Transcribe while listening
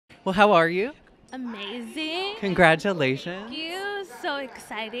Well, how are you? Amazing. Congratulations. Thank you. So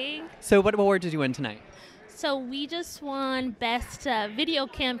exciting. So what award did you win tonight? So we just won Best Video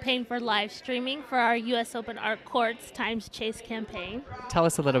Campaign for Live Streaming for our US Open Art Courts Times Chase campaign. Tell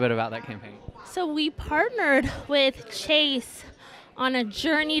us a little bit about that campaign. So we partnered with Chase on a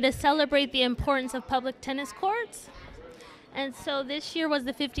journey to celebrate the importance of public tennis courts. And so this year was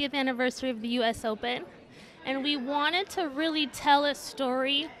the 50th anniversary of the US Open. And we wanted to really tell a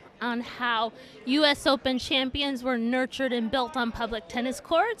story on how US Open champions were nurtured and built on public tennis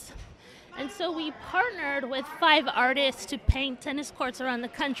courts. And so we partnered with 5 artists to paint tennis courts around the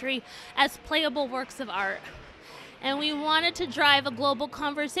country as playable works of art. And we wanted to drive a global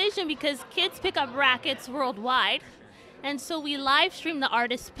conversation because kids pick up rackets worldwide. And so we live streamed the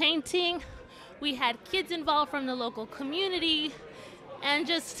artist painting. We had kids involved from the local community. And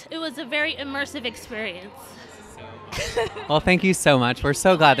it was a very immersive experience. Well, thank you so much. We're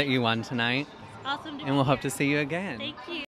so glad that you won tonight. Awesome to And we'll be hope here. to see you again. Thank you.